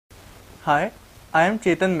Hi, I am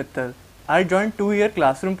Chetan Mittal. I joined 2-year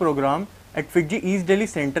classroom program at FIITJEE East Delhi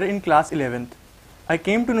Center in class 11th. I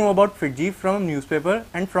came to know about FIITJEE from a newspaper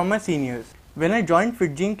and from my seniors. When I joined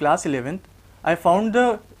FIITJEE in class 11th, I found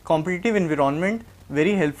the competitive environment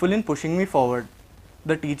very helpful in pushing me forward.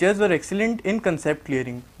 The teachers were excellent in concept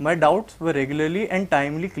clearing. My doubts were regularly and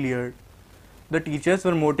timely cleared. The teachers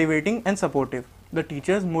were motivating and supportive. The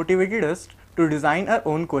teachers motivated us to design our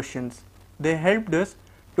own questions. They helped us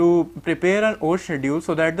to prepare an old schedule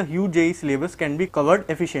so that the huge JEE syllabus can be covered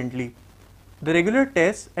efficiently. The regular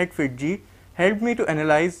tests at FIITJEE helped me to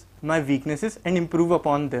analyze my weaknesses and improve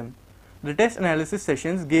upon them. The test analysis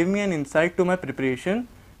sessions gave me an insight to my preparation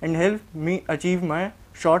and helped me achieve my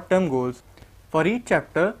short-term goals. For each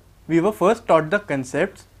chapter, we were first taught the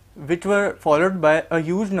concepts, which were followed by a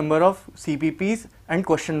huge number of CPPs and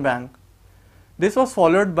question bank. This was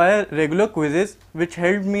followed by regular quizzes which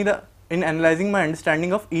helped me in analyzing my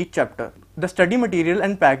understanding of each chapter. The study material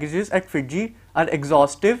and packages at FIITJEE are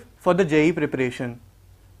exhaustive for the JEE preparation.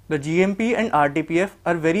 The GMP and RTPF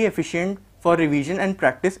are very efficient for revision and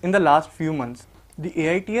practice in the last few months. The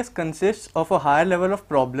AITS consists of a higher level of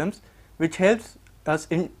problems which helps us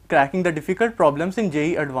in cracking the difficult problems in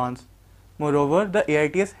JEE Advanced. Moreover, the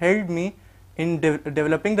AITS helped me in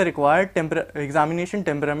developing the required examination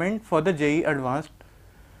temperament for the JEE Advanced.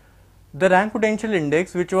 The rank potential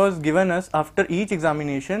index, which was given us after each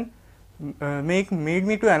examination, made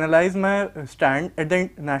me to analyze my stand at the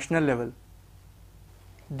national level.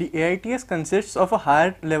 The AITS consists of a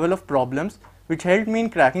higher level of problems which helped me in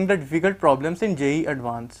cracking the difficult problems in JEE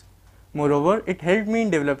Advanced. Moreover, it helped me in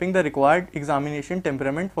developing the required examination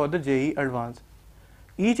temperament for the JEE Advanced.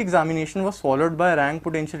 Each examination was followed by a rank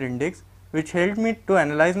potential index which helped me to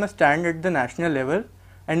analyze my stand at the national level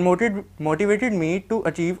and motivated me to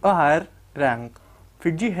achieve a higher rank.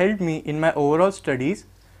 FIITJEE helped me in my overall studies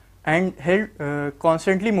and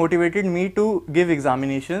constantly motivated me to give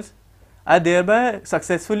examinations. I thereby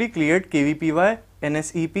successfully cleared KVPY,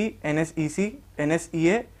 NSEP, NSEC,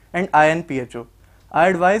 NSEA and INPHO. I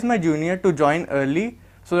advise my junior to join early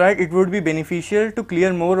so that it would be beneficial to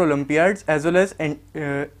clear more Olympiads as well as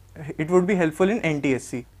it would be helpful in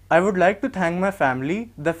NTSC. I would like to thank my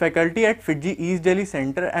family, the faculty at FIITJEE East Delhi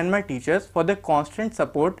Center and my teachers for their constant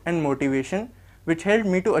support and motivation which helped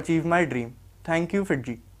me to achieve my dream. Thank you,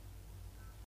 FIITJEE.